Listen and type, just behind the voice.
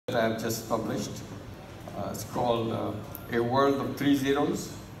that I have just published. It's called A World of Three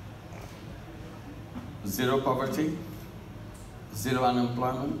Zeros: Zero poverty, zero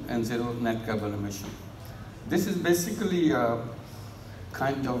unemployment, and zero net carbon emission. This is basically a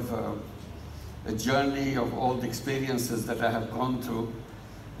kind of a journey of all the experiences that I have gone through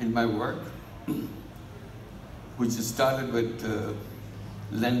in my work, which started with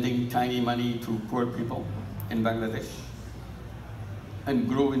lending tiny money to poor people in Bangladesh and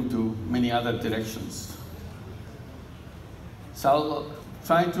grew into many other directions. So I'll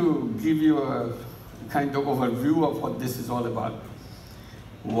try to give you a kind of overview of what this is all about,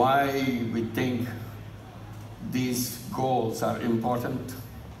 why we think these goals are important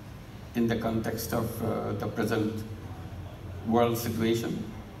in the context of the present world situation.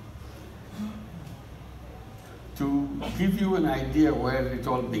 To give you an idea where it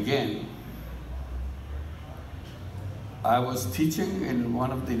all began, I was teaching in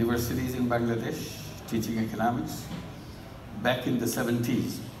one of the universities in Bangladesh, teaching economics, back in the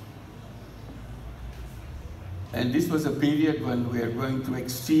 70s. And this was a period when we are going through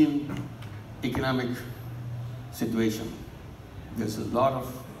extreme economic situation. There's a lot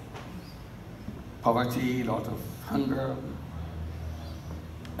of poverty, a lot of hunger,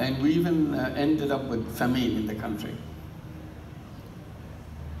 and we even ended up with famine in the country.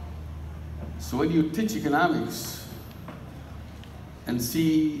 So when you teach economics and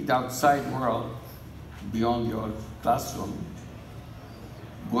see the outside world beyond your classroom,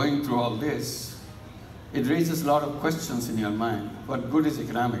 going through all this, it raises a lot of questions in your mind. What good is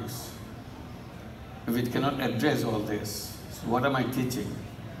economics if it cannot address all this? So what am I teaching?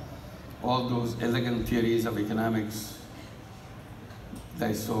 All those elegant theories of economics that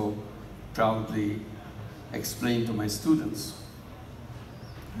I so proudly explain to my students.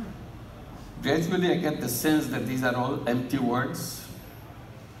 Gradually I get the sense that these are all empty words.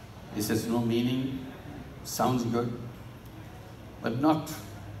 This has no meaning, sounds good, but not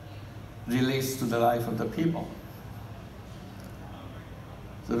relates to the life of the people.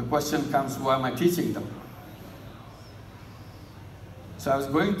 So the question comes, why am I teaching them? So I was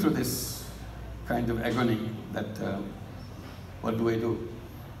going through this kind of agony that, what do I do?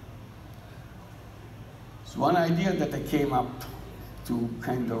 So one idea that I came up to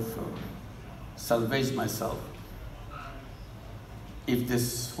kind of salvage myself, if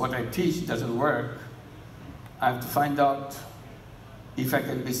this, what I teach doesn't work, I have to find out if I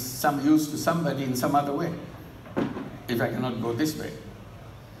can be some use to somebody in some other way, if I cannot go this way.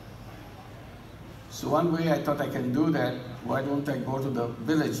 So one way I thought I can do that, why don't I go to the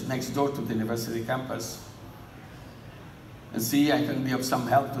village next door to the university campus and see I can be of some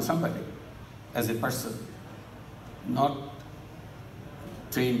help to somebody as a person, not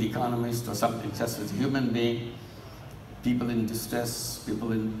trained economist or something, just as a human being, people in distress,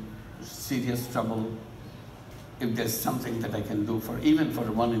 people in serious trouble, if there's something that I can do for, even for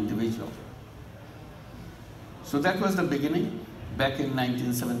one individual. So that was the beginning, back in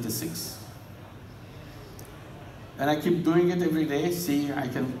 1976. And I keep doing it every day, see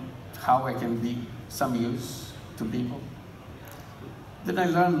how I can be some use to people. Then I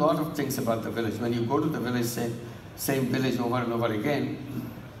learned a lot of things about the village. When you go to the village, same village over and over again,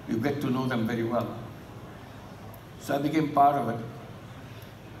 you get to know them very well. So I became part of it.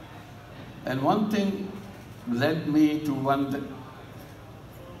 And one thing led me to one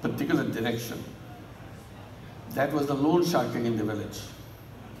particular direction. That was the loan sharking in the village.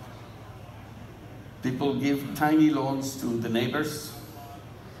 People give tiny loans to the neighbors,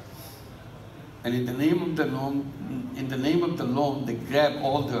 and in the name of the loan, they grab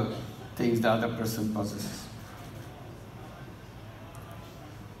all the things the other person possesses.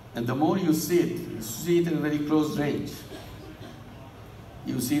 And the more you see it in a very close range.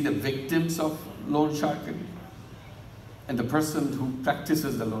 You see the victims of loan sharking and the person who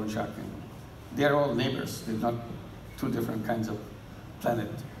practices the loan sharking. They are all neighbors. They're not two different kinds of planet.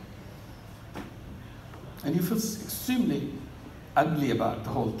 And you feel extremely ugly about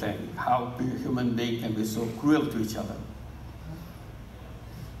the whole thing, how a human being can be so cruel to each other.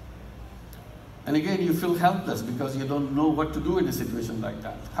 And again, you feel helpless because you don't know what to do in a situation like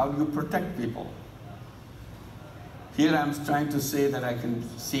that. How do you protect people? Here I'm trying to say that I can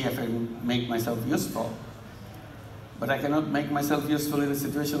see if I can make myself useful, but I cannot make myself useful in a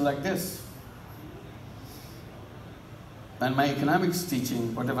situation like this. And my economics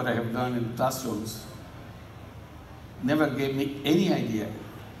teaching, whatever I have learned in classrooms, never gave me any idea.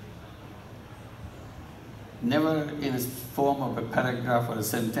 Never in a form of a paragraph or a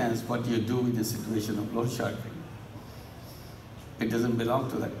sentence, what do you do in a situation of loan sharking? It doesn't belong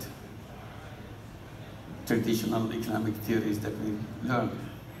to that traditional economic theories that we learn.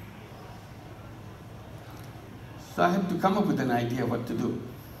 So I had to come up with an idea what to do.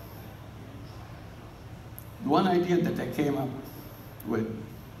 The one idea that I came up with,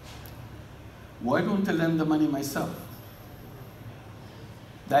 why don't I lend the money myself?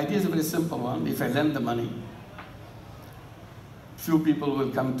 The idea is a very simple one. If I lend the money, few people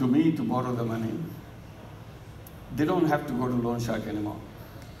will come to me to borrow the money. They don't have to go to loan shark anymore.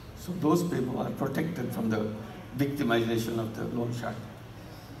 So those people are protected from the victimization of the loan shark.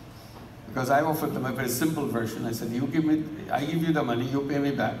 Because I offered them a very simple version. I said, I give you the money, you pay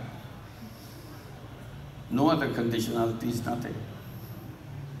me back. No other conditionalities, nothing.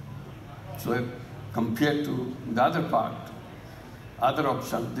 So compared to the other part, other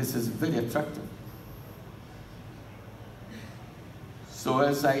option, this is very attractive. So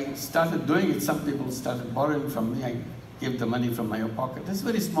as I started doing it, some people started borrowing from me. I gave the money from my own pocket. It's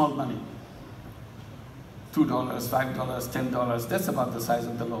very small money. $2, $5, $10, that's about the size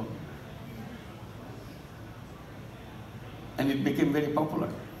of the loan. And it became very popular.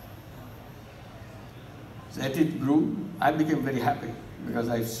 So as it grew, I became very happy because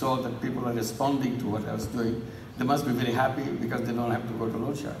I saw that people are responding to what I was doing. They must be very happy because they don't have to go to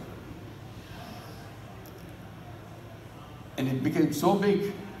loan shark. And it became so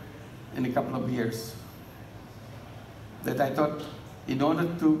big in a couple of years that I thought in order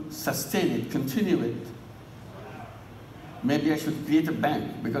to sustain it, continue it, maybe I should create a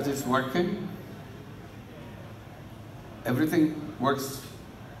bank because it's working. Everything works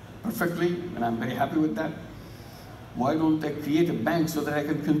perfectly and I'm very happy with that. Why don't I create a bank so that I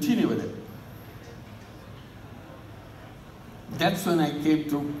can continue with it? That's when I came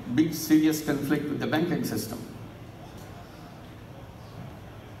to big serious conflict with the banking system.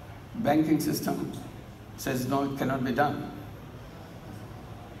 Banking system says no, it cannot be done.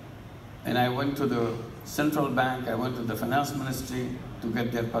 And I went to the central bank, I went to the finance ministry to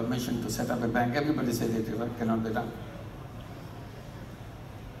get their permission to set up a bank. Everybody said it cannot be done.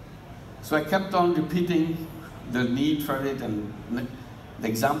 So I kept on repeating the need for it and the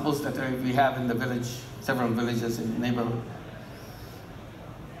examples that we have in the village, several villages in the neighborhood.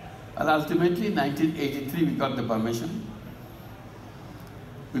 And ultimately, in 1983, we got the permission.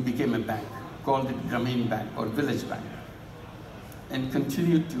 We became a bank, called it Grameen Bank or Village Bank, and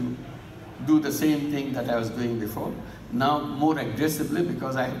continued to do the same thing that I was doing before, now more aggressively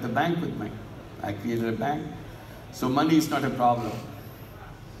because I have the bank with me. I created a bank, so money is not a problem.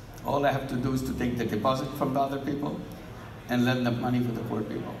 All I have to do is to take the deposit from the other people and lend them money for the poor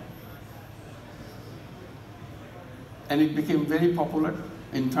people. And it became very popular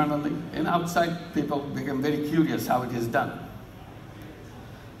internally, and outside people became very curious how it is done.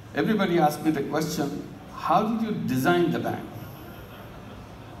 Everybody asked me the question, how did you design the bank?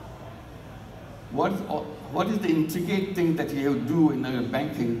 What is the intricate thing that you do in your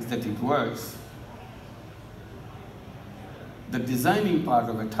banking that it works? The designing part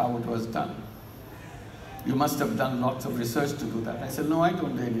of it, how it was done. You must have done lots of research to do that. I said, no, I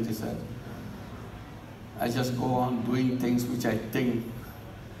don't do any research. I just go on doing things which I think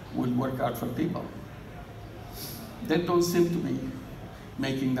will work out for people. They don't seem to be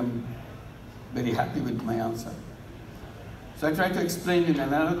making them very happy with my answer. So I tried to explain in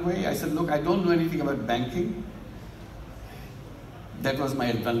another way. I said, look, I don't know anything about banking. That was my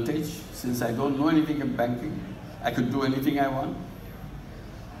advantage. Since I don't know anything about banking, I could do anything I want.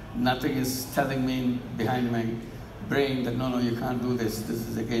 Nothing is telling me behind my brain that, no, you can't do this. This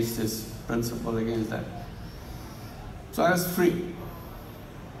is against this principle, against that. So I was free.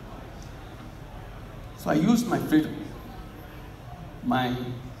 So I used my freedom, my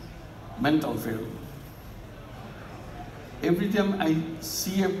mental freedom. Every time I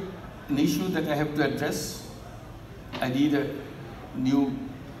see an issue that I have to address, I need a new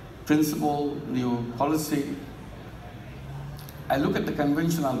principle, new policy. I look at the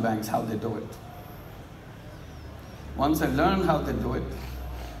conventional banks, how they do it. Once I learn how they do it,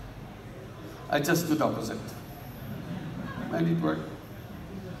 I just do the opposite. And it worked.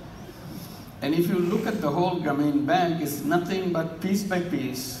 And if you look at the whole Grameen Bank, it's nothing but piece by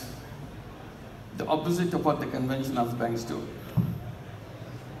piece, the opposite of what the conventional banks do.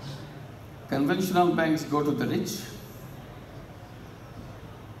 Conventional banks go to the rich.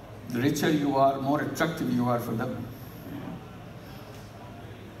 The richer you are, more attractive you are for them.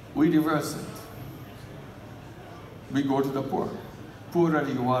 We reverse it. We go to the poor. Poorer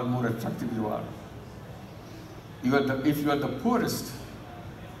you are, more attractive you are. If you are the poorest,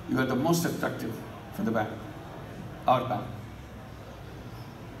 you are the most attractive for the bank, our bank.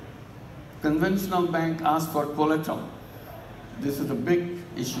 Conventional bank asks for collateral. This is a big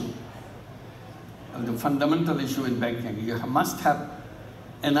issue, the fundamental issue in banking. You must have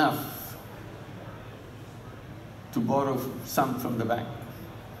enough to borrow some from the bank.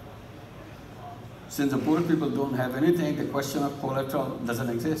 Since the poor people don't have anything, the question of collateral doesn't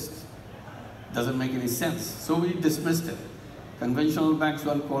exist. Doesn't make any sense. So we dismissed it. Conventional banks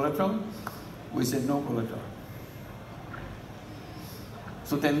want collateral. We said no collateral.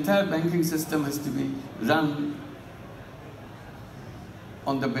 So the entire banking system has to be run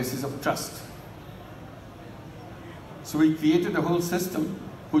on the basis of trust. So we created a whole system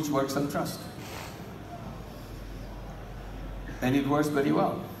which works on trust. And it works very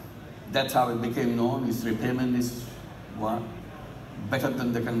well. That's how it became known. Its repayment is one, better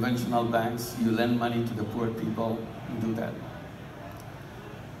than the conventional banks. You lend money to the poor people, you do that.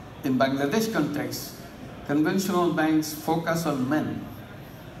 In Bangladesh context, conventional banks focus on men.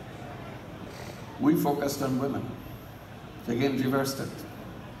 We focused on women. So again, reversed it.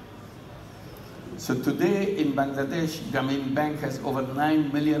 So today in Bangladesh, Grameen Bank has over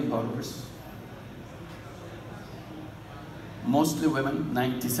 9 million borrowers. Mostly women,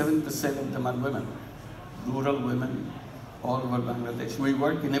 97% of them are women. Rural women all over Bangladesh. We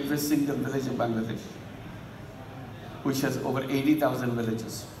work in every single village of Bangladesh, which has over 80,000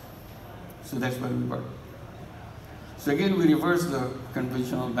 villages. So that's where we work. So again, we reverse the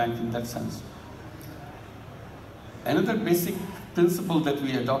conventional bank in that sense. Another basic principle that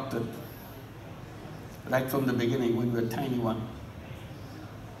we adopted right from the beginning when we were a tiny one.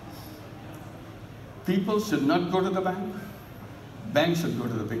 People should not go to the bank. Bank should go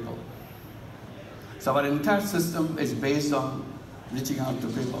to the people. So our entire system is based on reaching out to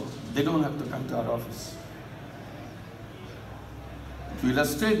people. They don't have to come to our office. To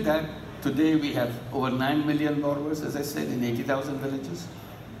illustrate that, today we have over 9 million borrowers, as I said, in 80,000 villages.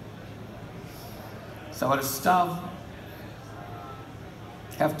 So our staff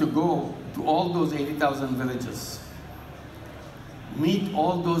have to go to all those 80,000 villages, meet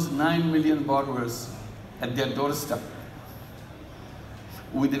all those 9 million borrowers at their doorstep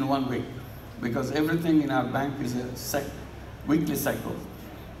within 1 week, because everything in our bank is a weekly cycle.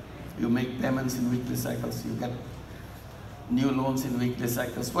 You make payments in weekly cycles, you get new loans in weekly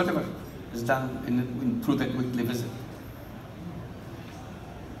cycles, whatever is done through that weekly visit.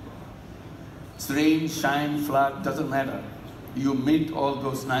 It's rain, shine, flood, doesn't matter. You meet all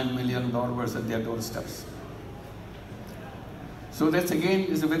those 9 million borrowers at their doorsteps. So that again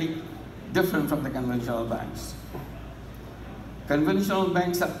is very different from the conventional banks. Conventional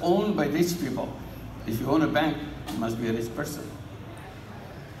banks are owned by rich people. If you own a bank, you must be a rich person.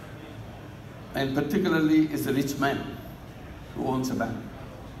 And particularly is a rich man who owns a bank.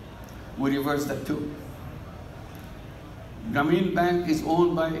 We reverse that too. Grameen Bank is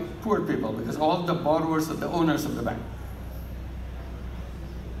owned by poor people because all the borrowers are the owners of the bank.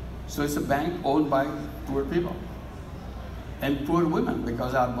 So it's a bank owned by poor people and poor women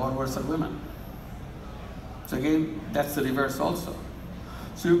because our borrowers are women. So again, that's the reverse also.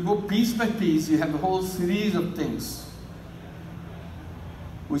 So you go piece by piece, you have a whole series of things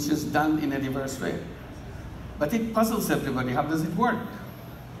which is done in a reverse way. But it puzzles everybody. How does it work?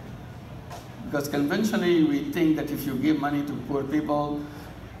 Because conventionally we think that if you give money to poor people,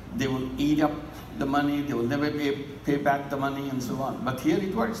 they will eat up the money, they will never pay back the money and so on. But here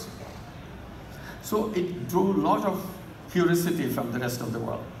it works. So it drew a lot of curiosity from the rest of the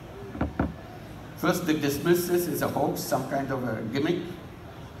world. First, they dismissed this as a hoax, some kind of a gimmick.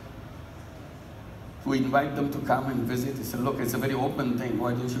 We invite them to come and visit. They said, look, it's a very open thing.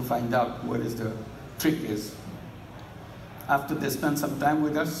 Why don't you find out what is the trick is? After they spend some time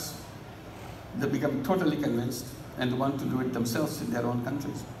with us, they become totally convinced and want to do it themselves in their own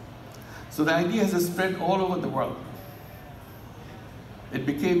countries. So the idea has spread all over the world. It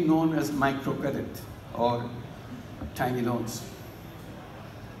became known as microcredit or tiny loans.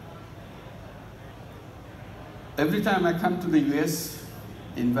 Every time I come to the US,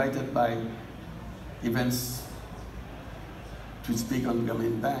 invited by events to speak on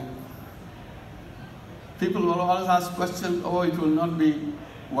Grameen Bank, people will always ask questions, oh, it will not be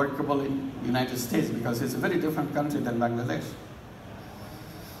workable in the United States because it's a very different country than Bangladesh.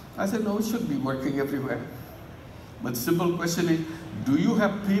 I said, no, it should be working everywhere. But the simple question is, do you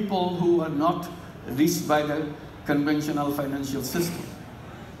have people who are not reached by the conventional financial system?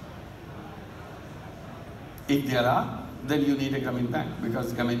 If there are, then you need a Grameen Bank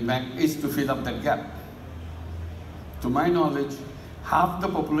because Grameen Bank is to fill up that gap. To my knowledge, half the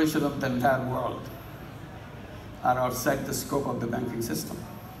population of the entire world are outside the scope of the banking system.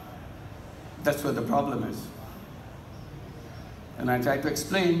 That's where the problem is. And I try to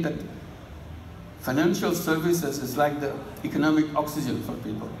explain that financial services is like the economic oxygen for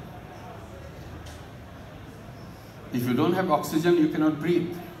people. If you don't have oxygen, you cannot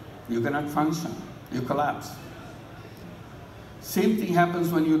breathe, you cannot function, you collapse. Same thing happens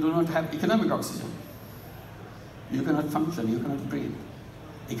when you do not have economic oxygen. You cannot function, you cannot breathe.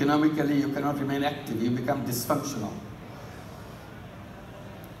 Economically, you cannot remain active, you become dysfunctional.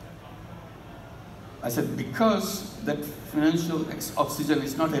 I said, because that financial oxygen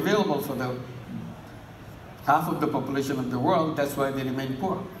is not available for the half of the population of the world, that's why they remain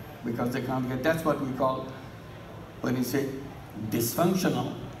poor, because they can't get, that's what we call, when you say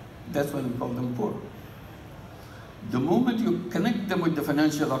dysfunctional, that's when we call them poor. The moment you connect them with the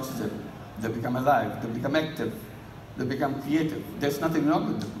financial oxygen, they become alive, they become active, they become creative. There's nothing wrong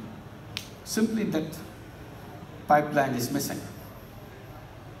with them. Simply that pipeline is missing.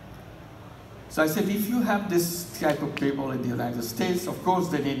 So I said, if you have this type of people in the United States, of course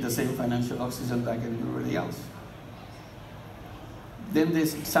they need the same financial oxygen like everybody else. Then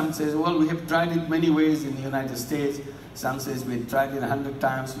some says, well, we have tried it many ways in the United States. Some says we tried it 100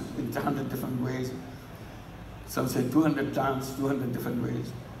 times in 100 different ways. Some say 200 times, 200 different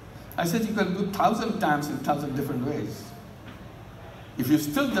ways. I said, you can do 1,000 times in 1,000 different ways. If it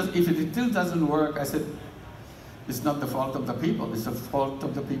still doesn't work, I said, it's not the fault of the people, it's the fault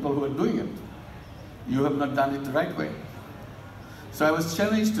of the people who are doing it. You have not done it the right way. So I was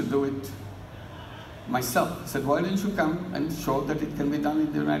challenged to do it myself. I said, why don't you come and show that it can be done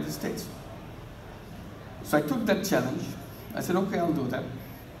in the United States? So I took that challenge. I said, okay, I'll do that.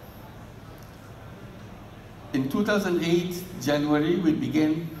 In 2008, January, we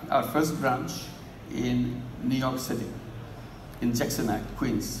began our first branch in New York City, in Jackson Heights,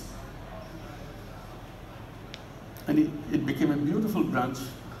 Queens. And it became a beautiful branch,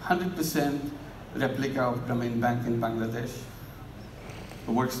 100% replica of Grameen Bank in Bangladesh.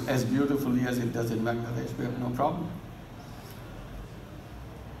 It works as beautifully as it does in Bangladesh. We have no problem.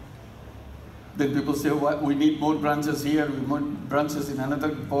 Then people say, well, we need more branches here, we need branches in another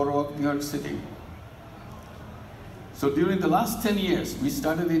borough of New York City. So during the last 10 years, we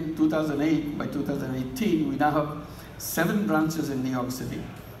started in 2008, by 2018, we now have 7 branches in New York City.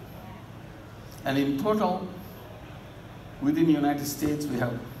 And in total, within the United States, we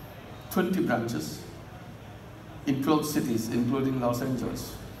have 20 branches in 12 cities, including Los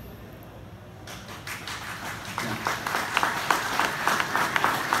Angeles. Yeah.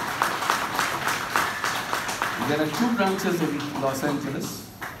 There are 2 branches in Los Angeles,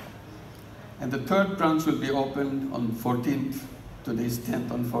 and the 3rd branch will be opened on 14th. Today's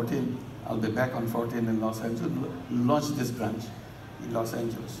 10th, on 14th. I'll be back on 14th in Los Angeles, launch this branch in Los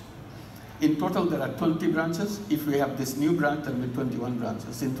Angeles. In total, there are 20 branches. If we have this new branch, there will be 21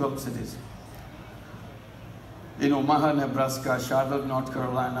 branches in 12 cities. In Omaha, Nebraska, Charlotte, North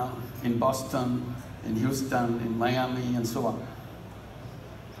Carolina, in Boston, in Houston, in Miami, and so on.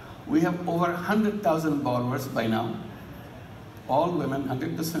 We have over 100,000 borrowers by now, all women,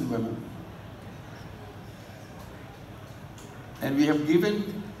 100% women. And we have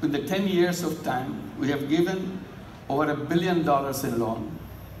given, in the 10 years of time, we have given over $1 billion in loan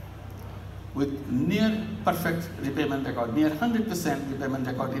with near perfect repayment record, near 100% repayment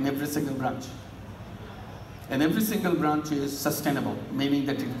record in every single branch. And every single branch is sustainable, meaning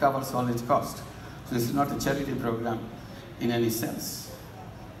that it covers all its costs. So this is not a charity program in any sense.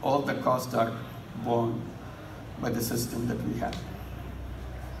 All the costs are borne by the system that we have.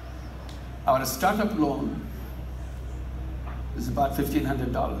 Our startup loan is about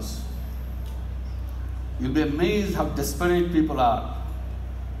 $1,500. You'll be amazed how desperate people are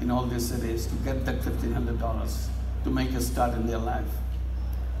in all these cities to get that $1,500 to make a start in their life.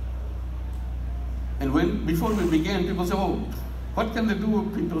 And before we began, people say, oh, what can they do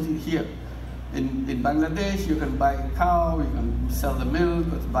with people here? In Bangladesh, you can buy a cow, you can sell the milk,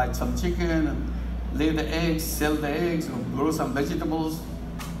 or buy some chicken, and lay the eggs, sell the eggs, or grow some vegetables.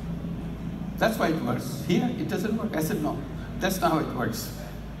 That's why it works. Here, it doesn't work. I said, no, that's not how it works.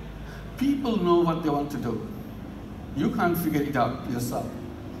 People know what they want to do. You can't figure it out yourself.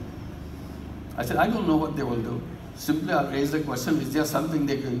 I said, I don't know what they will do. Simply, I'll raise the question, is there something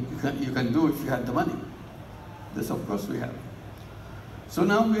you can do if you had the money? This, of course, we have. So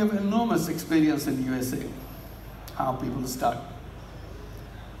now we have enormous experience in the USA, how people start.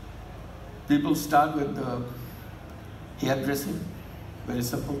 People start with hairdressing, very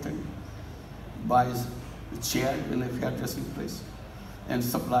simple thing. Buys a chair in a hairdressing place and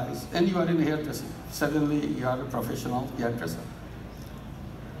supplies, and you are in hairdressing. Suddenly, you are a professional hairdresser.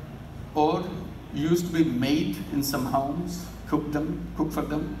 Or you used to be maid in some homes, cook for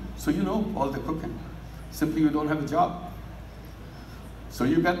them, so you know all the cooking. Simply, you don't have a job. So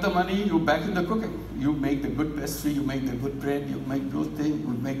you get the money, you're back in the cooking. You make the good pastry, you make the good bread, you make good things,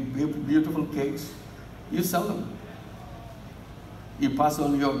 you make beautiful cakes. You sell them. You pass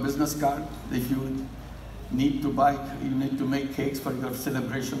on your business card. If you need to make cakes for your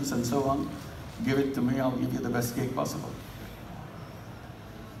celebrations and so on, give it to me, I'll give you the best cake possible.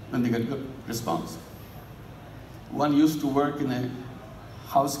 And they get good response. One used to work in a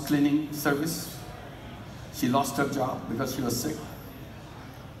house cleaning service. She lost her job because she was sick.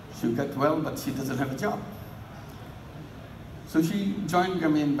 She got well, but she doesn't have a job. So she joined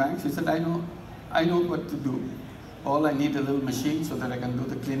Grameen Bank. She said, I know what to do. All I need a little machine so that I can do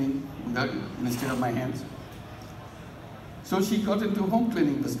the cleaning instead of my hands. So she got into home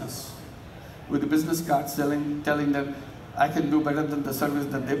cleaning business with a business card selling, telling them, I can do better than the service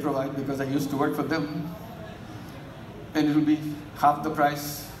that they provide because I used to work for them. And it will be half the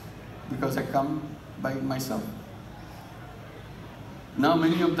price because I come by myself. Now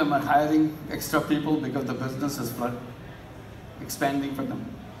many of them are hiring extra people because the business is expanding for them.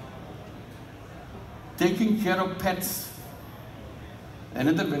 Taking care of pets,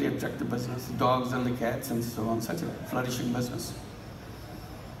 another very attractive business, dogs and the cats and so on, such a flourishing business.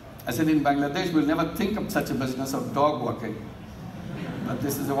 I said in Bangladesh, we'll never think of such a business of dog walking. But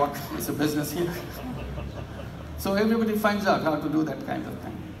this is it's a business here. So everybody finds out how to do that kind of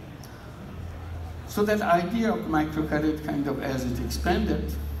thing. So that idea of microcredit kind of as it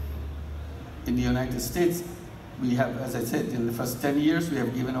expanded in the United States, we have, as I said, in the first 10 years, we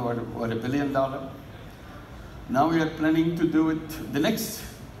have given over $1 billion. Now we are planning to do it the next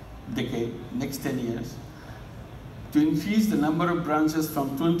decade, next 10 years, to increase the number of branches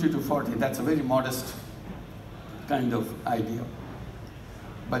from 20 to 40. That's a very modest kind of idea.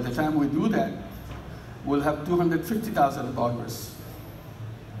 By the time we do that, we'll have 250,000 borrowers.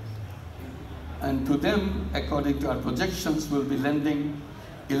 And to them, according to our projections, we'll be lending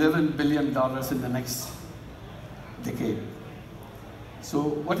 $11 billion in the next decade. So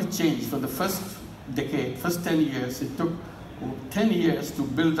what has changed? For the first decade, first 10 years, it took 10 years to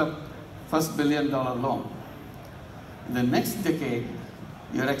build up first $1 billion loan. In the next decade,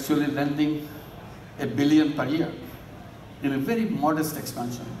 you're actually lending $1 billion per year in a very modest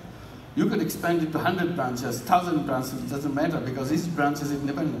expansion. You could expand it to 100 branches, 1,000 branches, it doesn't matter because each branch is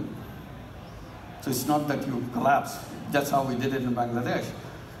independent. So it's not that you collapse. That's how we did it in Bangladesh.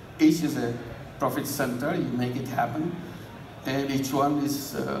 Each is a profit center, you make it happen, and each one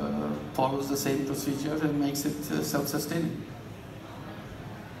is, follows the same procedure and makes it self-sustaining.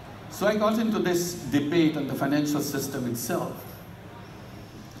 So I got into this debate on the financial system itself,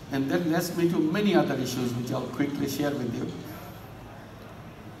 and that led me to many other issues which I'll quickly share with you.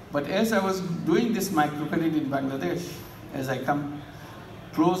 But as I was doing this microcredit in Bangladesh, as I come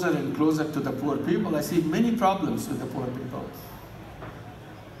closer and closer to the poor people, I see many problems with the poor people,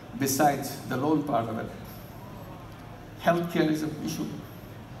 besides the loan part of it. Healthcare is an issue.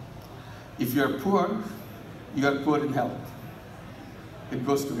 If you are poor in health. It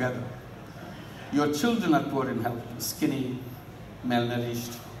goes together. Your children are poor in health, skinny,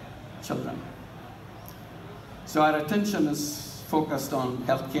 malnourished children. So our attention is focused on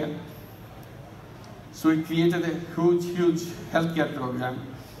healthcare. So we created a huge healthcare program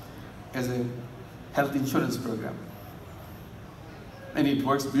as a health insurance program. And it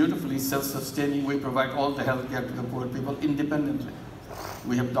works beautifully, self-sustaining. We provide all the healthcare to the poor people independently.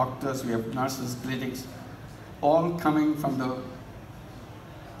 We have doctors, we have nurses, clinics, all coming from the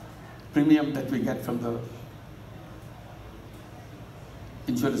premium that we get from the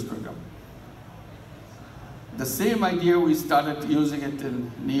insurance program. The same idea, we started using it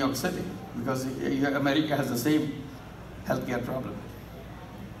in New York City because America has the same healthcare problem.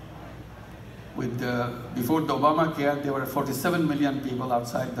 Before the Obamacare, there were 47 million people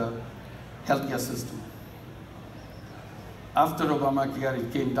outside the healthcare system. After Obamacare,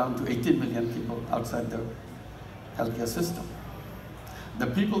 it came down to 18 million people outside the healthcare system. The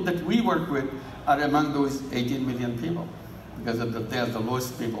people that we work with are among those 18 million people because they are the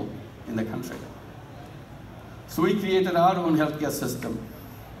lowest people in the country. So we created our own healthcare system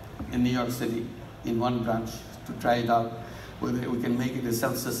in New York City in one branch to try it out, whether we can make it a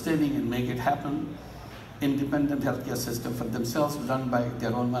self-sustaining and make it happen, independent healthcare system for themselves, run by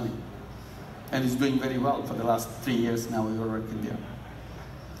their own money. And it's doing very well for the last 3 years now we are working there.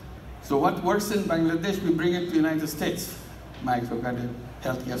 So what works in Bangladesh, we bring it to the United States, microcredit,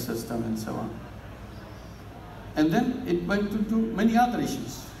 healthcare system, and so on. And then it went to do many other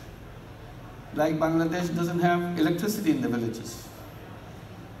issues. Like Bangladesh doesn't have electricity in the villages.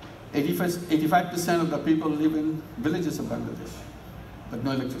 85% of the people live in villages of Bangladesh, but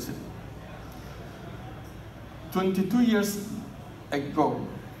no electricity. 22 years ago,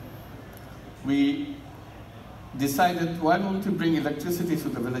 we decided, why don't we bring electricity to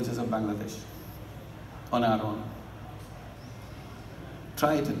the villages of Bangladesh on our own?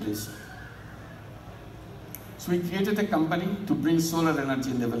 Try it at least. So we created a company to bring solar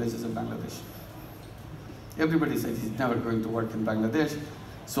energy in the villages of Bangladesh. Everybody said it's never going to work in Bangladesh.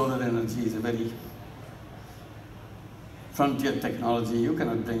 Solar energy is a very frontier technology. You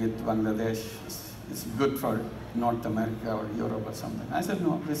cannot bring it to Bangladesh. It's good for North America or Europe or something. I said,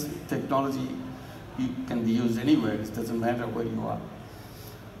 no, this technology can be used anywhere. It doesn't matter where you are.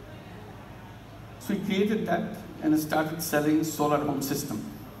 So we created that and started selling solar home system,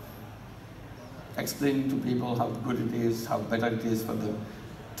 explaining to people how good it is, how better it is for the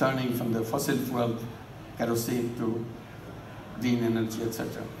turning from the fossil fuel kerosene to green energy,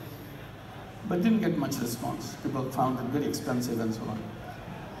 etc. But didn't get much response. People found it very expensive and so on.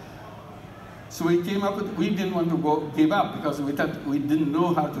 So we came up with, we didn't want to give up because we thought we didn't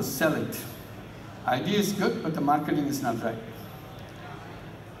know how to sell it. Idea is good, but the marketing is not right.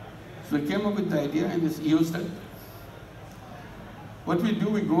 So we came up with the idea and just used it. What we do,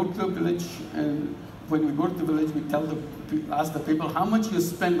 we go to the village, and when we go to the village, we ask the people how much you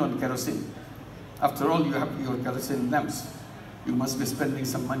spend on kerosene. After all, you have your kerosene lamps. You must be spending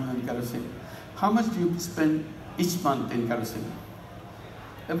some money on kerosene. How much do you spend each month in kerosene?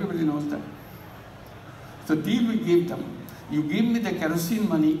 Everybody knows that. So the deal we gave them, you give me the kerosene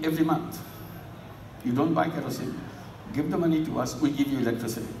money every month. You don't buy kerosene. Give the money to us, we give you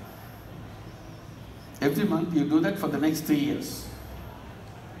electricity. Every month you do that for the next 3 years.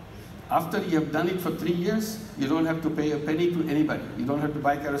 After you have done it for 3 years, you don't have to pay a penny to anybody. You don't have to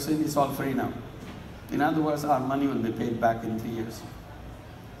buy kerosene, it's all free now. In other words, our money will be paid back in 3 years.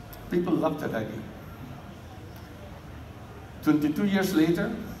 People love that idea. 22 years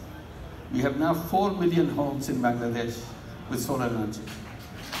later, we have now 4 million homes in Bangladesh with solar energy.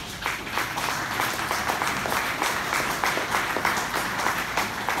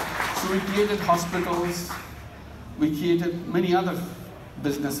 So we created hospitals, we created many other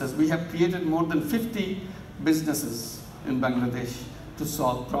businesses. We have created more than 50 businesses in Bangladesh to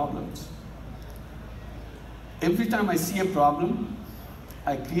solve problems. Every time I see a problem,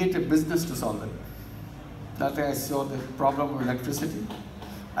 I create a business to solve it. That day I saw the problem of electricity,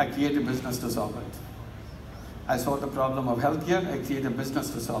 I create a business to solve it. I saw the problem of healthcare, I create a business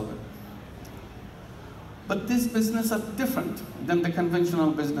to solve it. But these businesses are different than the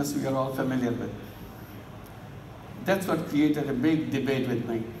conventional business we are all familiar with. That's what created a big debate with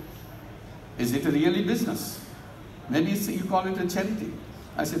me. Is it a really business? Maybe you call it a charity.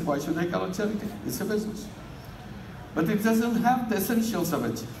 I said, why should I call it charity? It's a business. But it doesn't have the essentials of a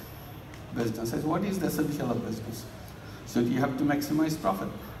business. I said, what is the essential of business? So you have to maximize profit.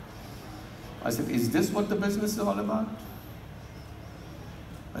 I said, is this what the business is all about?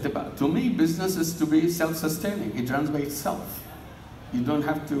 To me, business is to be self-sustaining. It runs by itself. You don't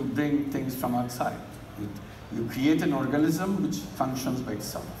have to bring things from outside. You create an organism which functions by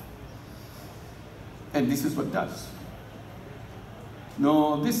itself. And this is what it does.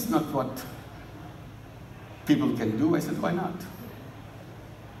 No, this is not what people can do. I said, why not?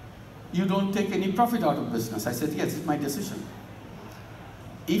 You don't take any profit out of business. I said, yes, it's my decision.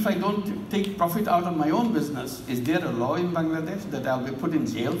 If I don't take profit out of my own business, is there a law in Bangladesh that I'll be put in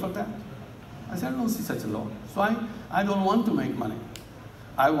jail for that? I said, I don't see such a law. So I don't want to make money.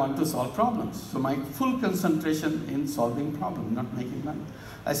 I want to solve problems. So my full concentration in solving problems, not making money.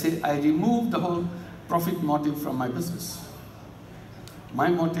 I say, I remove the whole profit motive from my business. My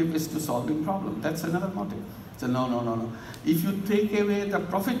motive is to solving problems. That's another motive. So no. If you take away the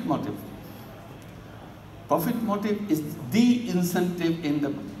profit motive is the incentive in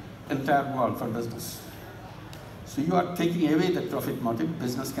the entire world for business. So you are taking away the profit motive,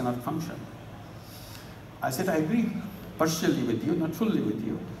 business cannot function. I said, I agree partially with you, not fully with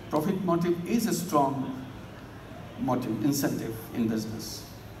you. Profit motive is a strong motive, incentive in business,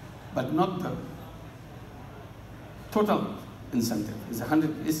 but not the total incentive.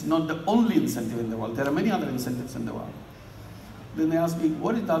 It's not the only incentive in the world. There are many other incentives in the world. Then they asked me,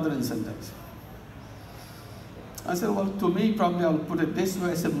 what is the other incentives? I said, well, to me, probably I'll put it this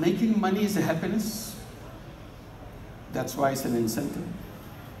way. I said, making money is a happiness. That's why it's an incentive.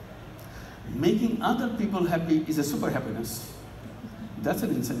 Making other people happy is a super happiness. That's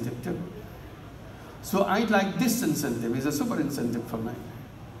an incentive too. So I like this incentive. It's a super incentive for me.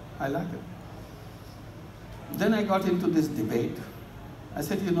 I like it. Then I got into this debate. I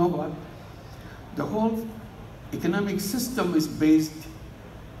said, you know what? The whole economic system is based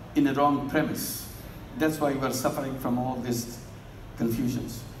in a wrong premise. That's why we are suffering from all these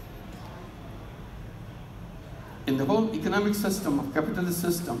confusions. In the whole economic system of capitalist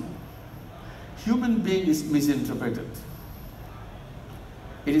system, human being is misinterpreted.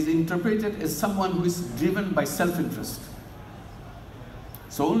 It is interpreted as someone who is driven by self-interest.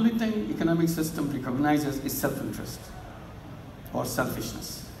 So only thing economic system recognizes is self-interest or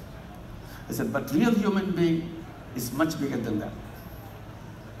selfishness. I said, but real human being is much bigger than that.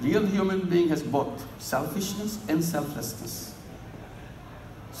 Real human being has both selfishness and selflessness.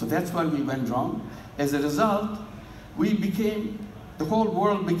 So that's why we went wrong. As a result, the whole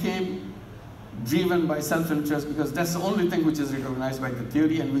world became driven by self-interest because that's the only thing which is recognized by the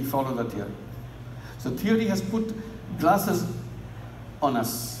theory, and we follow the theory. So theory has put glasses on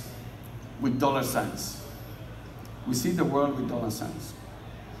us with dollar signs. We see the world with dollar signs.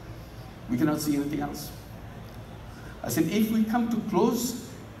 We cannot see anything else. I said, if we come to close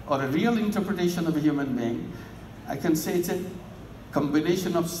or a real interpretation of a human being, I can say it's a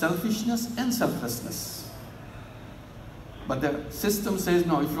combination of selfishness and selflessness. But the system says,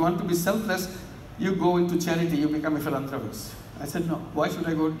 no, if you want to be selfless, you go into charity, you become a philanthropist. I said, no, why should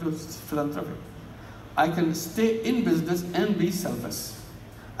I go into philanthropy? I can stay in business and be selfless.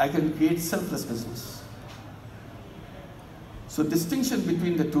 I can create selfless business. So distinction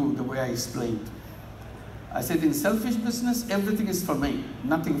between the two, the way I explained. I said, in selfish business, everything is for me,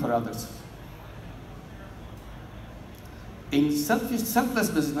 nothing for others. In selfless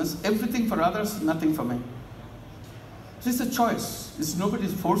business, everything for others, nothing for me. So it's a choice.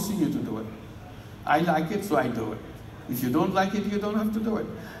 Nobody's forcing you to do it. I like it, so I do it. If you don't like it, you don't have to do it.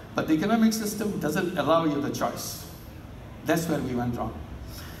 But the economic system doesn't allow you the choice. That's where we went wrong.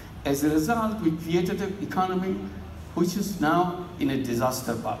 As a result, we created an economy which is now in a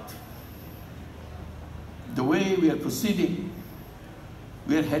disaster path. The way we are proceeding,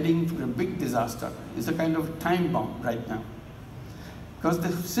 we are heading for a big disaster. It's a kind of time bomb right now. Because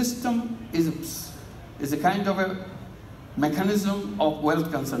the system is a kind of a mechanism of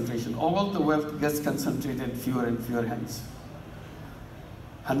wealth concentration. All the wealth gets concentrated in fewer and fewer hands.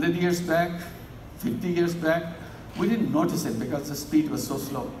 100 years back, 50 years back, we didn't notice it because the speed was so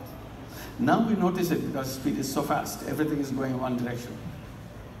slow. Now we notice it because the speed is so fast. Everything is going in one direction.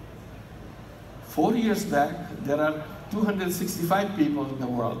 4 years back, there are 265 people in the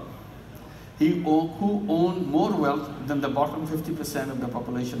world who own more wealth than the bottom 50% of the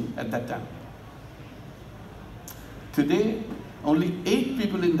population at that time. Today, only 8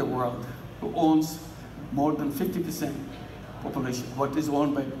 people in the world who owns more than 50% population, what is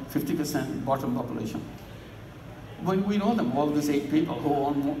owned by 50% bottom population. When we know them, all these 8 people who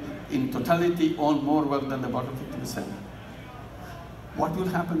own more, in totality own more wealth than the bottom 50%. What will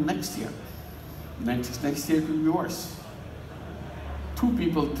happen next year? Next year it will be worse. 2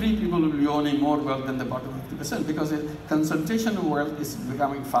 people, 3 people will be owning more wealth than the bottom 50% because the concentration of wealth is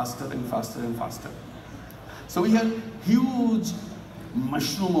becoming faster and faster and faster. So we have huge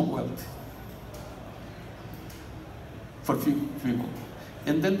mushroom of wealth for few people.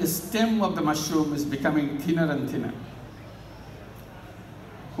 And then the stem of the mushroom is becoming thinner and thinner,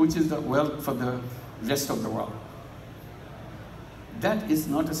 which is the wealth for the rest of the world. That is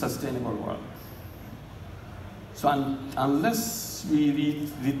not a sustainable world. So unless we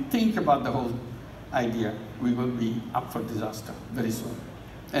rethink about the whole idea, we will be up for disaster very soon.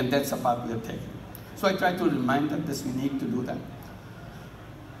 And that's the path we are taking. So I try to remind them that we need to do that.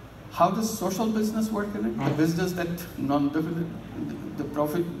 How does social business work in it? The business that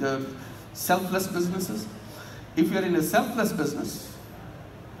the selfless businesses. If we are in a selfless business,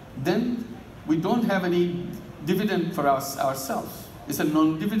 then we don't have any dividend for ourselves. It's a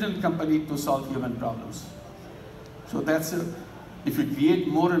non-dividend company to solve human problems. So if we create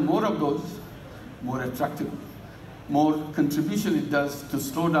more and more of those, more attractive, more contribution it does to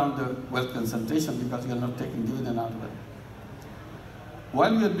slow down the wealth concentration because we are not taking dividend out of it.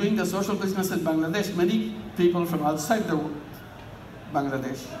 While we are doing the social business in Bangladesh, many people from outside the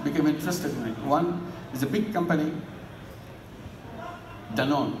Bangladesh became interested in it. One is a big company,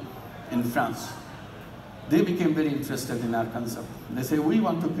 Danone, in France. They became very interested in our concept. They say, we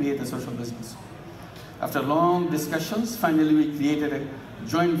want to create a social business. After long discussions, finally we created a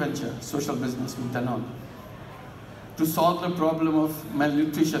joint venture, social business with Danone, to solve the problem of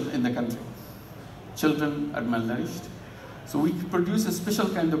malnutrition in the country. Children are malnourished. So we produce a special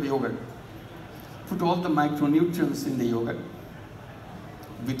kind of yogurt, put all the micronutrients in the yogurt,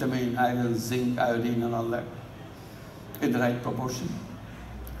 vitamin, iron, zinc, iodine and all that, in the right proportion.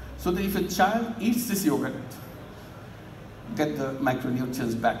 So that if a child eats this yogurt, get the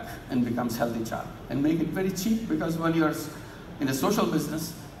micronutrients back and becomes healthy child. And make it very cheap, because when you are in a social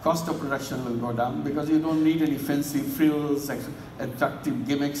business, cost of production will go down because you don't need any fancy frills, attractive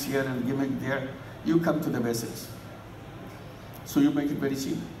gimmicks here and gimmick there. You come to the basics. So you make it very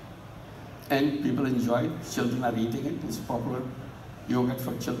cheap. And people enjoy it, children are eating it, it's popular yogurt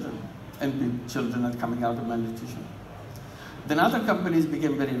for children. And children are coming out of malnutrition. Then other companies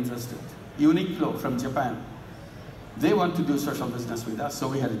became very interested. Uniqlo from Japan, they want to do social business with us, so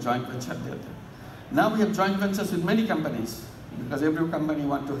we had a joint venture there. Now we have joint ventures with many companies, because every company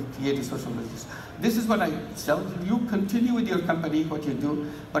wants to create a social business. This is what I tell you: continue with your company, what you do,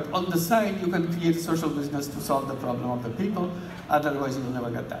 but on the side you can create a social business to solve the problem of the people, otherwise you'll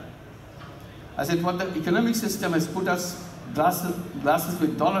never get that. I said, what the economic system has put us glasses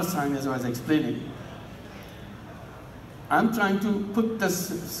with dollar sign, as I was explaining. I'm trying to put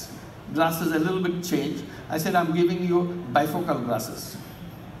this glasses a little bit change. I said, I'm giving you bifocal glasses.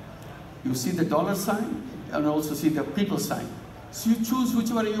 You see the dollar sign and also see the people sign. So you choose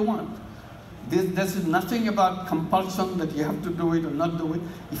whichever you want. There's nothing about compulsion that you have to do it or not do it.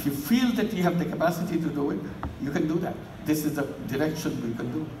 If you feel that you have the capacity to do it, you can do that. This is the direction we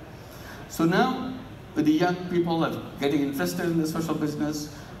can do. So now, with the young people are getting interested in the social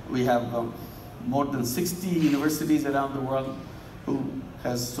business, we have more than 60 universities around the world who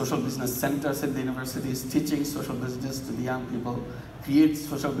has social business centers in the universities teaching social business to the young people, create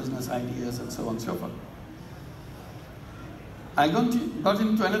social business ideas, and so on and so forth. I got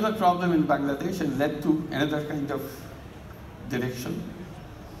into another problem in Bangladesh and led to another kind of direction.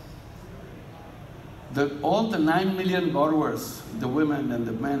 All the 9 million borrowers, the women and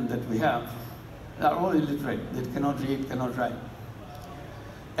the men that we have, are all illiterate. They cannot read, cannot write.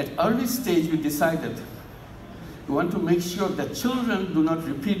 At early stage, we decided we want to make sure that children do not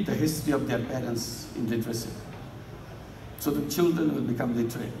repeat the history of their parents' illiteracy. So the children will become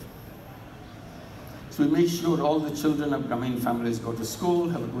literate. So we make sure all the children of Grameen families go to school,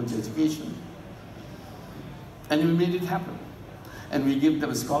 have a good education. And we made it happen. And we give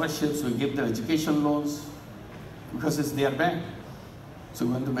them scholarships, we give them education loans, because it's their bank. So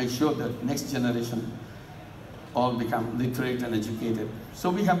we want to make sure that next generation all become literate and educated. So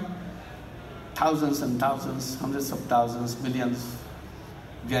we have thousands and thousands, hundreds of thousands, millions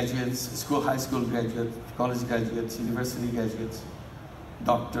graduates, high school graduates, college graduates, university graduates,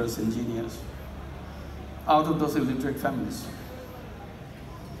 doctors, engineers, out of those illiterate families.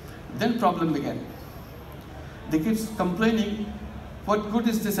 Then problem began. They keep complaining, what good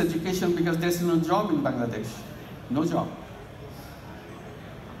is this education, because there's no job in Bangladesh, no job.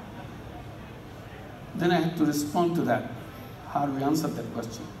 Then I had to respond to that. How do we answer that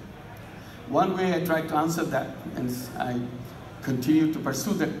question? One way I tried to answer that, and I continue to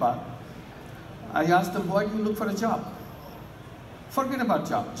pursue that path, I asked them, why do you look for a job? Forget about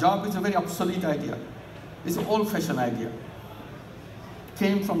job. Job is a very obsolete idea. It's an old-fashioned idea.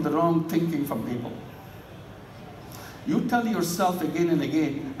 Came from the wrong thinking from people. You tell yourself again and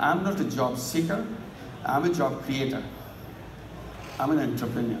again, I'm not a job seeker, I'm a job creator. I'm an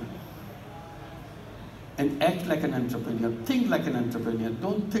entrepreneur. And act like an entrepreneur, think like an entrepreneur,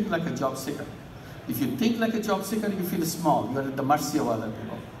 don't think like a job seeker. If you think like a job seeker, you feel small, you're at the mercy of other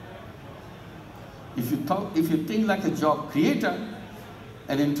people. If you think like a job creator,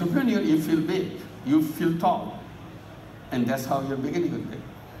 an entrepreneur, you feel big, you feel tall. And that's how you're beginning with it.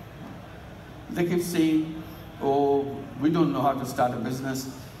 They keep saying, oh, we don't know how to start a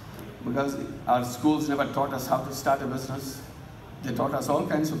business because our schools never taught us how to start a business. They taught us all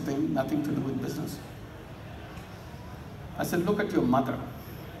kinds of things, nothing to do with business. I said, look at your mother.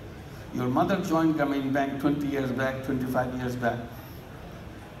 Your mother joined Grameen Bank 20 years back, 25 years back.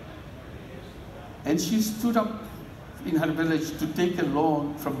 And she stood up in her village to take a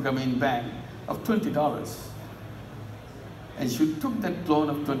loan from Grameen Bank of $20. And she took that loan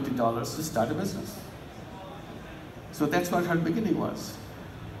of $20 to start a business. So that's what her beginning was.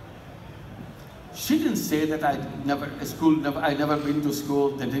 She didn't say that I never been to school,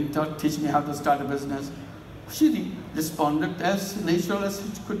 they didn't teach me how to start a business. She responded as natural as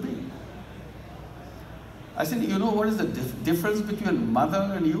it could be. I said, you know what is the difference between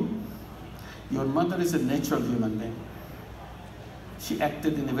mother and you? Your mother is a natural human being. She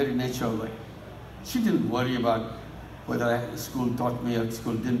acted in a very natural way. She didn't worry about whether school taught me or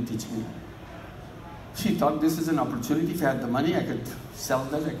school didn't teach me. She thought this is an opportunity. If I had the money, I could sell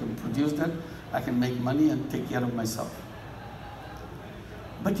that, I could produce that, I can make money and take care of myself.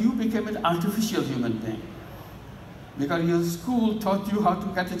 But you became an artificial human being because your school taught you how to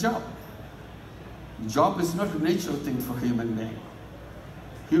get a job. Job is not a natural thing for a human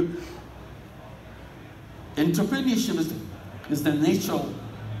being. Entrepreneurship is the natural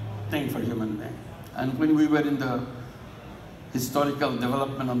thing for a human being. And when we were in the historical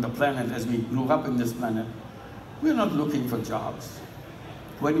development on the planet, as we grew up in this planet, we're not looking for jobs.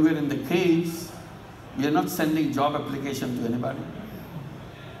 When we're in the caves, we are not sending job application to anybody.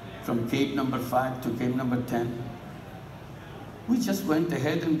 From cave number 5 to cave number 10. We just went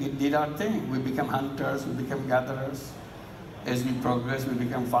ahead and did our thing. We became hunters, we became gatherers. As we progress, we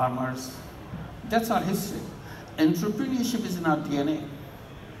become farmers. That's our history. Entrepreneurship is in our DNA.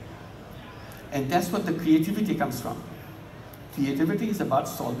 And that's what the creativity comes from. Creativity is about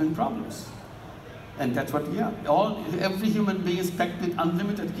solving problems. And that's what we are. Every human being is packed with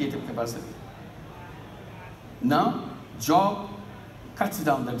unlimited creative capacity. Now, job cuts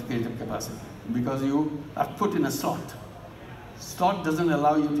down that creative capacity because you are put in a slot. Slot doesn't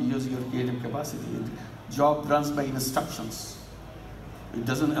allow you to use your creative capacity. Job runs by instructions. It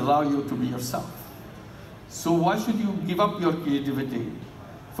doesn't allow you to be yourself. So why should you give up your creativity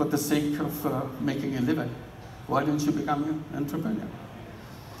for the sake of making a living? Why don't you become an entrepreneur?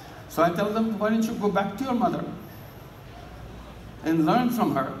 So I tell them, why don't you go back to your mother and learn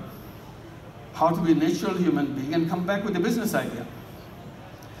from her how to be a natural human being and come back with a business idea.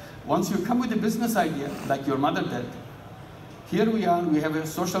 Once you come with a business idea, like your mother did, here we are, we have a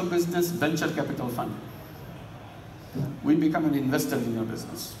social business venture capital fund. We become an investor in your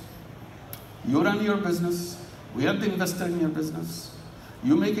business. You run your business, we are the investor in your business.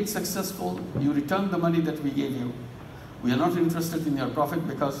 You make it successful, you return the money that we gave you. We are not interested in your profit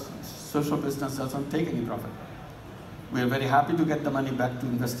because social business doesn't take any profit. We are very happy to get the money back to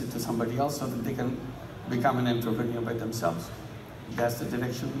invest it to somebody else so that they can become an entrepreneur by themselves. That's the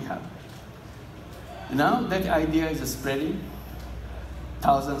direction we have. Now that idea is spreading.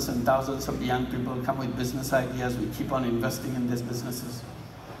 Thousands and thousands of young people come with business ideas. We keep on investing in these businesses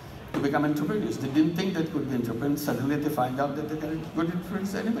to become entrepreneurs. They didn't think that could be entrepreneurs. Suddenly they find out that they can good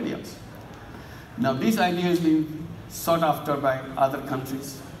influence anybody else. Now this idea is being sought after by other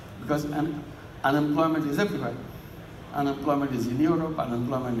countries because unemployment is everywhere. Unemployment is in Europe,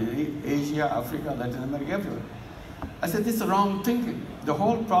 unemployment in Asia, Africa, Latin America, everywhere. I said, this is wrong thinking. The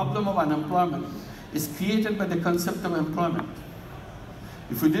whole problem of unemployment is created by the concept of employment.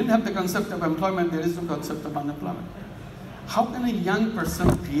 If we didn't have the concept of employment, there is no concept of unemployment. How can a young person,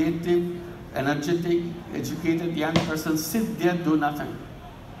 creative, energetic, educated young person sit there, do nothing,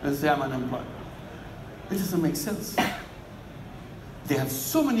 and say, I'm unemployed? It doesn't make sense. They have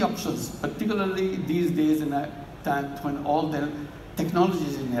so many options, particularly these days in a time when all their technology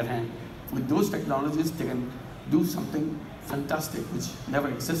is in their hand. With those technologies, they can do something fantastic, which never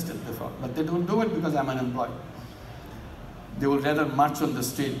existed before. But they don't do it because I'm unemployed. They will rather march on the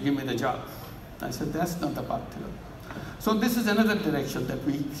street, give me the job. I said, that's not the path to it. So this is another direction that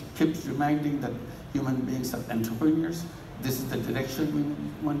we keep reminding that human beings are entrepreneurs. This is the direction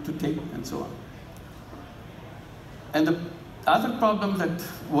we want to take, and so on. And the other problem that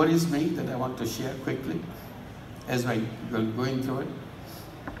worries me that I want to share quickly as we're going through it,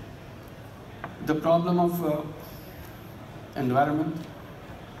 the problem of environment.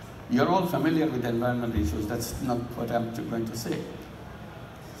 You're all familiar with environmental issues. That's not what I'm going to say.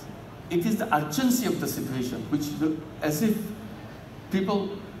 It is the urgency of the situation, which as if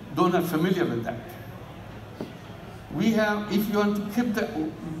people don't are familiar with that. We have, if you want to keep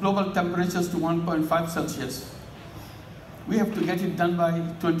the global temperatures to 1.5 Celsius, we have to get it done by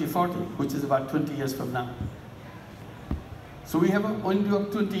 2040, which is about 20 years from now. So we have a window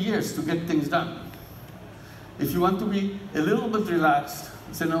of 20 years to get things done. If you want to be a little bit relaxed,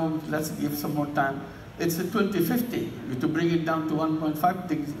 say, no, let's give some more time. It's a 2050 to bring it down to 1.5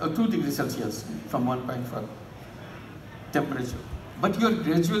 degrees, or 2 degrees Celsius from 1.5 temperature. But you're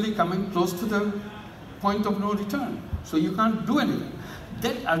gradually coming close to the point of no return. So you can't do anything.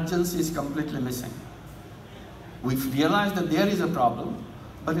 That urgency is completely missing. We've realized that there is a problem,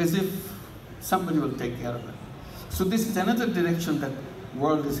 but as if somebody will take care of it. So this is another direction that the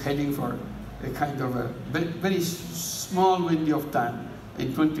world is heading for, a kind of a very small window of time.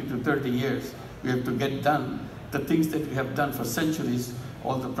 In 20 to 30 years, we have to get done the things that we have done for centuries,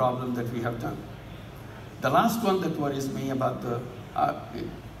 all the problems that we have done. The last one that worries me about the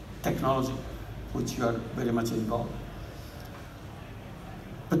technology, which you are very much involved.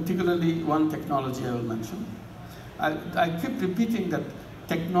 Particularly one technology I will mention. I keep repeating that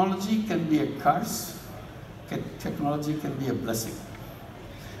technology can be a curse, technology can be a blessing.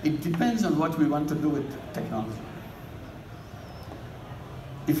 It depends on what we want to do with technology.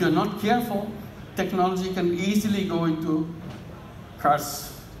 If you're not careful, technology can easily go into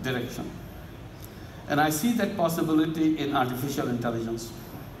curse direction. And I see that possibility in artificial intelligence.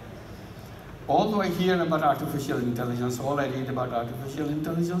 Although I hear about artificial intelligence, all I read about artificial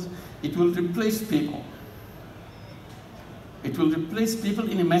intelligence, it will replace people. It will replace people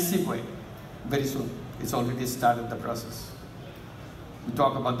in a massive way very soon. It's already started the process. We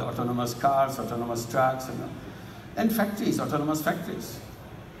talk about the autonomous cars, autonomous trucks, and factories, autonomous factories.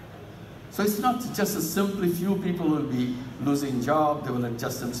 So it's not just a simply few people will be losing jobs, they will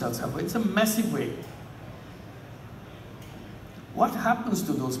adjust themselves up. It's a massive way. What happens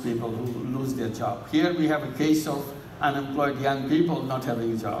to those people who lose their job? Here we have a case of unemployed young people not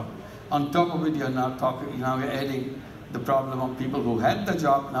having a job. On top of it, you're now adding the problem of people who had the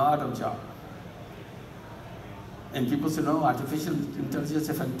job now out of job. And people say, no, artificial intelligence is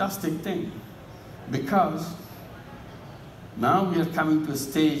a fantastic thing, because now we are coming to a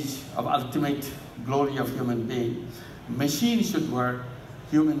stage of ultimate glory of human being. Machine should work,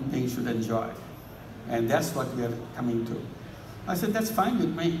 human beings should enjoy. And that's what we are coming to. I said, that's fine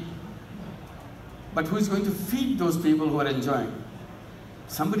with me. But who is going to feed those people who are enjoying?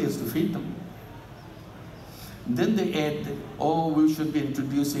 Somebody has to feed them. Then they add, oh, we should be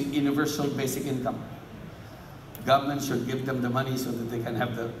introducing universal basic income. Government should give them the money so that they can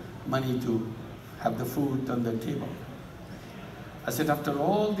have the money to have the food on their table. I said, after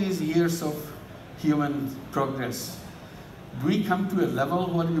all these years of human progress, do we come to a level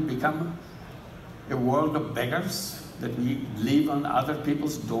where we become a world of beggars? That we live on other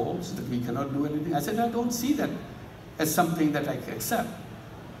people's doors, that we cannot do anything? I said, I don't see that as something that I can accept.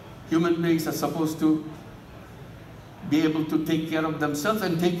 Human beings are supposed to be able to take care of themselves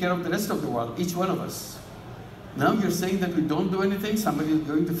and take care of the rest of the world, each one of us. Now you're saying that we don't do anything, somebody is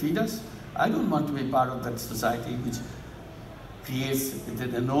going to feed us? I don't want to be part of that society which creates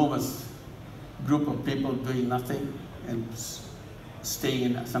an enormous group of people doing nothing and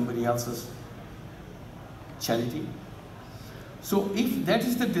staying in somebody else's charity. So if that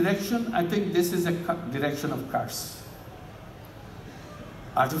is the direction, I think this is a direction of curse.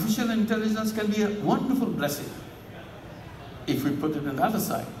 Artificial intelligence can be a wonderful blessing if we put it on the other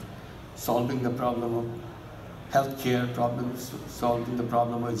side, solving the problem of healthcare problems, solving the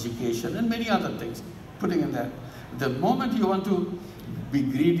problem of education, and many other things, putting in that. The moment you want to be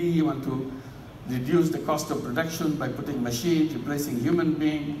greedy, you want to reduce the cost of production by putting machines, replacing human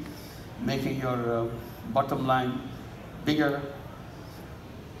being, making your bottom line bigger,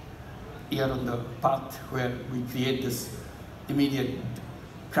 here on the path where we create this immediate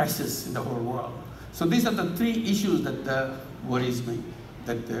crisis in the whole world. So these are the three issues that worries me,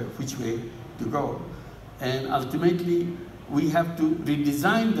 that which way to go. And ultimately, we have to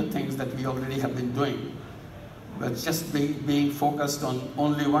redesign the things that we already have been doing. But just being focused on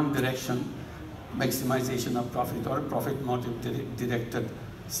only one direction, maximization of profit or profit motive directed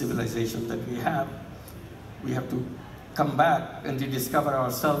civilization that we have to come back and rediscover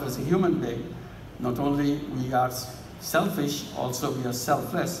ourselves as a human being. Not only we are selfish, also we are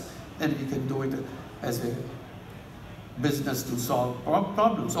selfless, and we can do it as a business to solve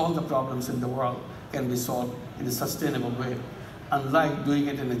problems. All the problems in the world can be solved in a sustainable way, unlike doing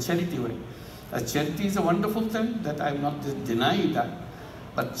it in a charity way. A charity is a wonderful thing, that I'm not denying that,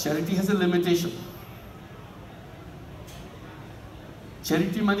 but charity has a limitation.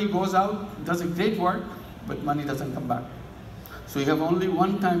 Charity money goes out, does a great work, but money doesn't come back. So you have only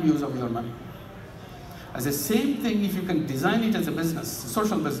one-time use of your money. As the same thing, if you can design it as a business, a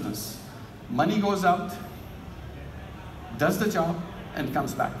social business, money goes out, does the job, and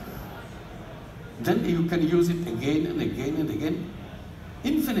comes back. Then you can use it again and again and again,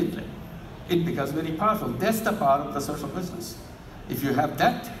 infinitely. It becomes very powerful. That's the power of the social business. If you have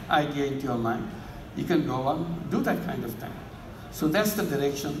that idea into your mind, you can go on, do that kind of thing. So that's the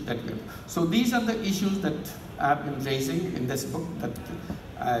direction that we're. So these are the issues that I've been raising in this book that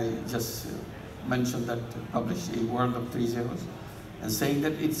I just mentioned, that published, A World of Three Zeros, and saying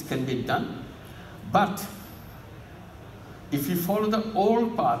that it can be done. But if you follow the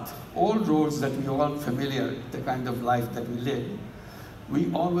old path, old roads that we are all familiar, the kind of life that we live,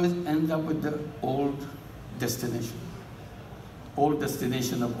 we always end up with the old destination. Old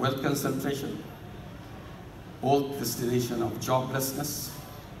destination of wealth concentration, old destination of joblessness,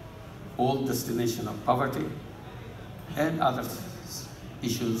 old destination of poverty, and other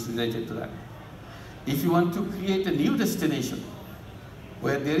issues related to that. If you want to create a new destination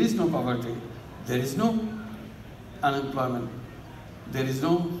where there is no poverty, there is no unemployment, there is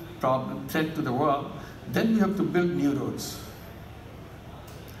no problem, threat to the world, then we have to build new roads.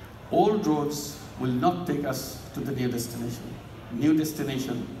 Old roads will not take us to the new destination. New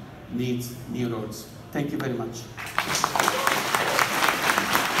destination needs new roads. Thank you very much.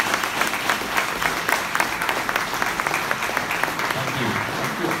 Thank you.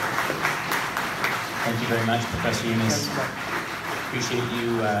 Thank you very much, Professor Yunus. Appreciate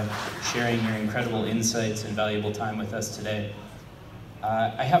you sharing your incredible insights and valuable time with us today.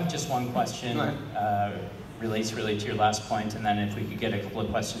 I have just one question, relates really to your last point, and then if we could get a couple of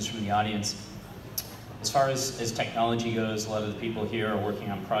questions from the audience. As far as technology goes, a lot of the people here are working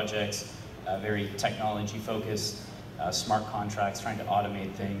on projects, very technology focused, smart contracts, trying to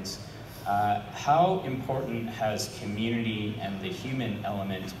automate things. How important has community and the human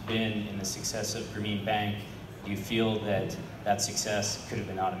element been in the success of Grameen Bank? Do you feel that that success could have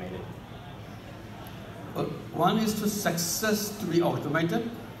been automated? Well, one is to success to be automated,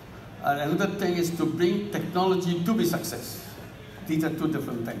 and another thing is to bring technology to be success. These are two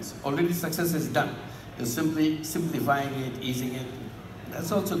different things. Already success is done. You're simply simplifying it, easing it.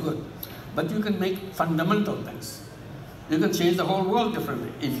 That's also good. But you can make fundamental things. You can change the whole world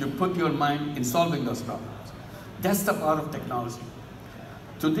differently if you put your mind in solving those problems. That's the power of technology.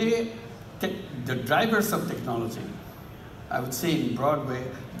 Today, the drivers of technology, I would say in broad way,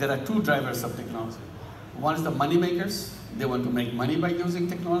 there are two drivers of technology. One is the money makers. They want to make money by using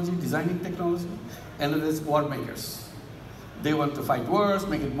technology, designing technology. Another is war makers. They want to fight wars,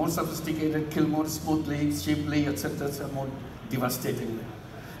 make it more sophisticated, kill more smoothly, cheaply, etc., more devastatingly.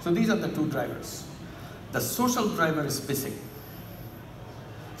 So these are the two drivers. The social driver is missing.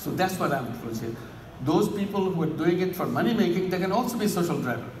 So that's what I'm trying to say. Those people who are doing it for money making, they can also be social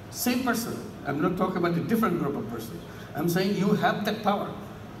driver. Same person. I'm not talking about a different group of person. I'm saying you have that power,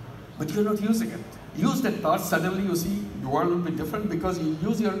 but you're not using it. Use that power, suddenly you see the world will be different because you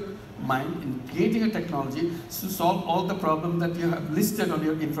use your mind in creating a technology to solve all the problems that you have listed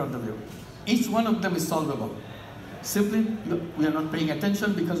in front of you. Each one of them is solvable. Simply, we are not paying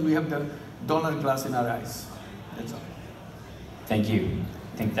attention because we have the dollar glass in our eyes. That's all. Thank you.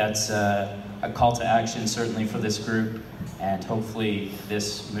 I think that's a call to action, certainly for this group, and hopefully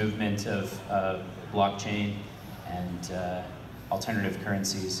this movement of blockchain and alternative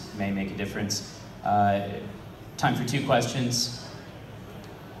currencies may make a difference. Time for 2 questions.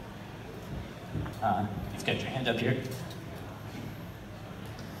 You've got your hand up here.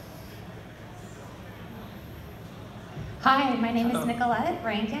 Hi, my name is Nicolette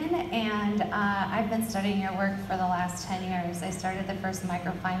Rankin, and I've been studying your work for the last 10 years. I started the first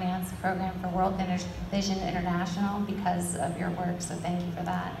microfinance program for World Vision International because of your work, so thank you for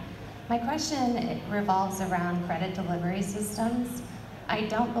that. My question revolves around credit delivery systems. I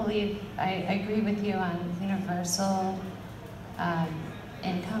don't believe, I agree with you on universal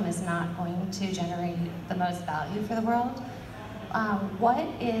income is not going to generate the most value for the world. What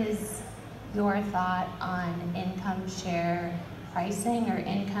is your thought on income share pricing or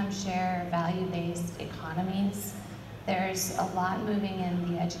income share value-based economies? There's a lot moving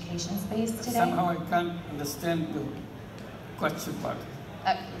in the education space today. Somehow I can't understand the question part.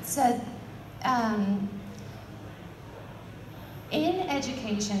 In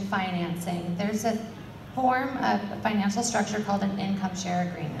education financing, there's a form of financial structure called an income share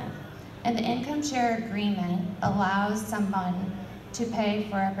agreement. And the income share agreement allows someone to pay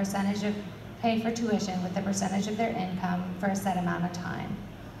for tuition with a percentage of their income for a set amount of time.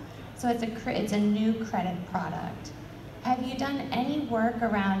 So it's a new credit product. Have you done any work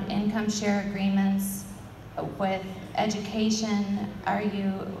around income share agreements with education?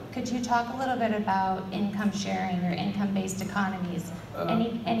 Could you talk a little bit about income sharing or income-based economies?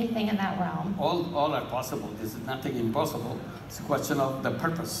 Anything in that realm? All are possible. This is nothing impossible. It's a question of the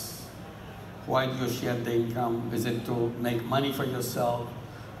purpose. Why do you share the income? Is it to make money for yourself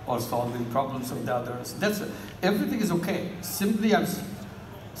or solving problems of the others? Everything is okay. Simply I'm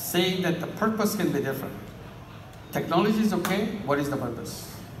saying that the purpose can be different. Technology is okay. What is the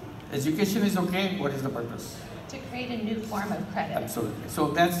purpose? Education is okay. What is the purpose? To create a new form of credit. Absolutely. So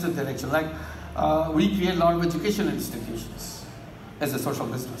that's the direction. Like we create a lot of education institutions as a social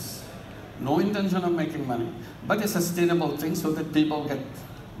business. No intention of making money, but a sustainable thing so that people get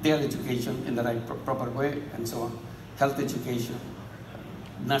their education in the right proper way and so on. Health education,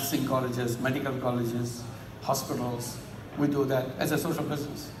 nursing colleges, medical colleges, hospitals. We do that as a social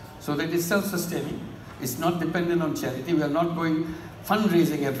business. So that it's self-sustaining. It's not dependent on charity. We are not doing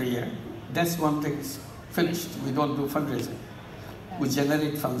fundraising every year. That's one thing finished. We don't do fundraising. We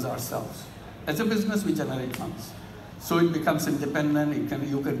generate funds ourselves. As a business, we generate funds. So it becomes independent.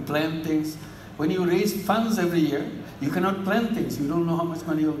 You can plan things. When you raise funds every year, you cannot plan things. You don't know how much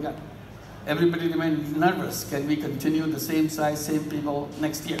money you'll get. Everybody remains nervous. Can we continue the same size, same people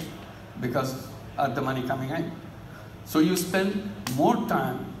next year? Because of the money coming in. So you spend more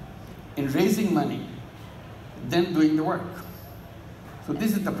time in raising money than doing the work. So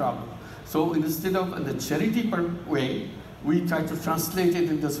this is the problem. So instead of in the charity way, we try to translate it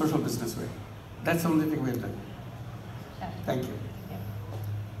into the social business way. That's the only thing we've done. Thank you.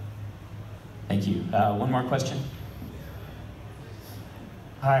 Thank you. One more question.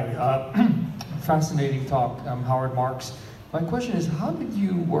 Hi, fascinating talk. I'm Howard Marks. My question is, how did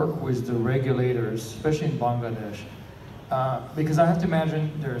you work with the regulators, especially in Bangladesh? Because I have to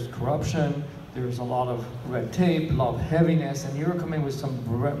imagine there's corruption, there's a lot of red tape, a lot of heaviness, and you're coming with some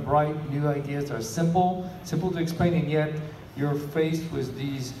bright new ideas that are simple to explain, and yet you're faced with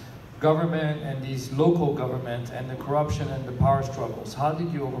these government and these local government and the corruption and the power struggles. How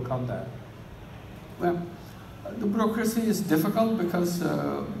did you overcome that? Well, the bureaucracy is difficult because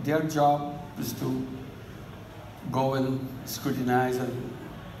their job is to go and scrutinize and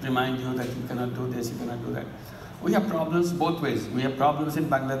remind you that you cannot do this, you cannot do that. We have problems both ways. We have problems in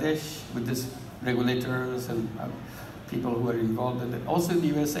Bangladesh with these regulators and people who are involved in it. Also in the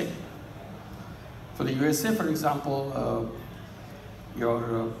USA. For the USA, for example,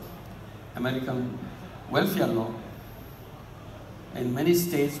 your American welfare law. In many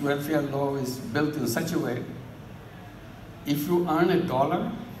states, welfare law is built in such a way, if you earn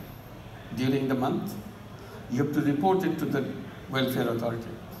 $1 during the month, you have to report it to the welfare authority.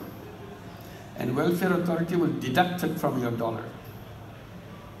 And welfare authority will deduct it from your $1.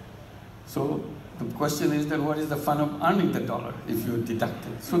 So the question is then what is the fun of earning the $1 if you deduct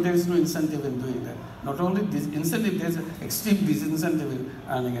it? So there is no incentive in doing that. Not only this incentive, there is an extreme disincentive in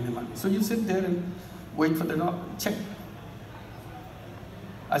earning any money. So you sit there and wait for the check.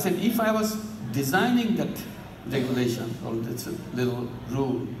 I said, if I was designing that regulation or this little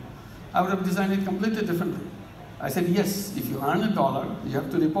rule, I would have designed it completely differently. I said, yes, if you earn $1, you have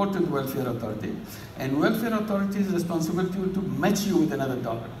to report to the welfare authority. And welfare authority's responsibility will to match you with another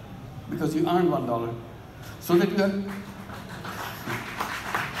 $1 because you earned $1. So that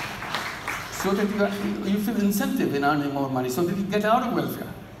you feel incentive in earning more money so that you get out of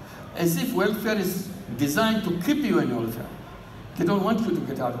welfare. As if welfare is designed to keep you in welfare. They don't want you to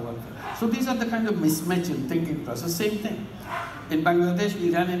get out of welfare. So these are the kind of mismatch in thinking process. Same thing. In Bangladesh,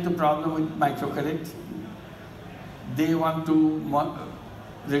 we ran into problem with microcredit. They want to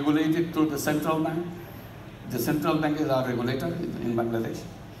regulate it through the central bank. The central bank is our regulator in Bangladesh.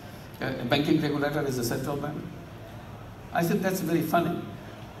 A banking regulator is the central bank. I said, that's very funny.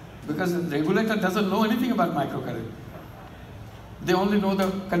 Because the regulator doesn't know anything about microcredit. They only know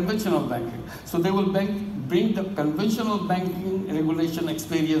the conventional banking. So they will bring the conventional banking regulation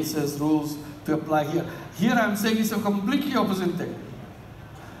experiences, rules to apply here. Here I'm saying it's a completely opposite thing.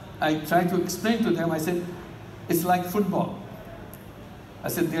 I tried to explain to them, I said, it's like football. I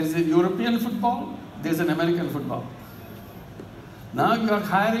said, there's a European football, there's an American football. Now you are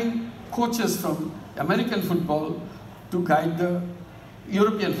hiring coaches from American football to guide the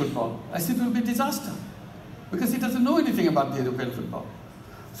European football. I said, it will be a disaster because he doesn't know anything about the European football.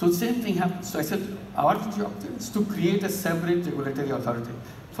 So the same thing happened. So I said, our job is to create a separate regulatory authority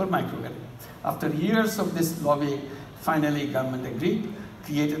for microcredit. After years of this lobbying, finally government agreed,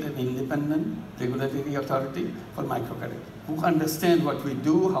 created an independent regulatory authority for microcredit, who understand what we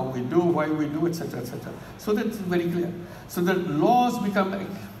do, how we do, why we do, etc., etc. So that's very clear. So the laws become a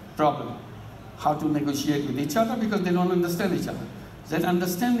problem, how to negotiate with each other because they don't understand each other. That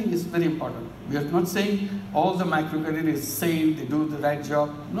understanding is very important. We are not saying all the microcredit is sane, they do the right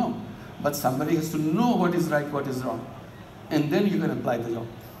job. No. But somebody has to know what is right, what is wrong. And then you can apply the law.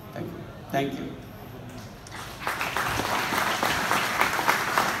 Thank you. Thank you.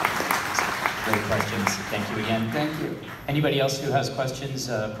 Great questions. Thank you again. Thank you. Anybody else who has questions,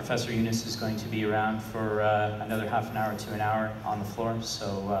 Professor Yunus is going to be around for another half an hour to an hour on the floor.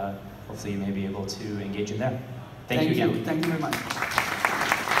 So hopefully you may be able to engage in there. Thank you again. Thank you very much.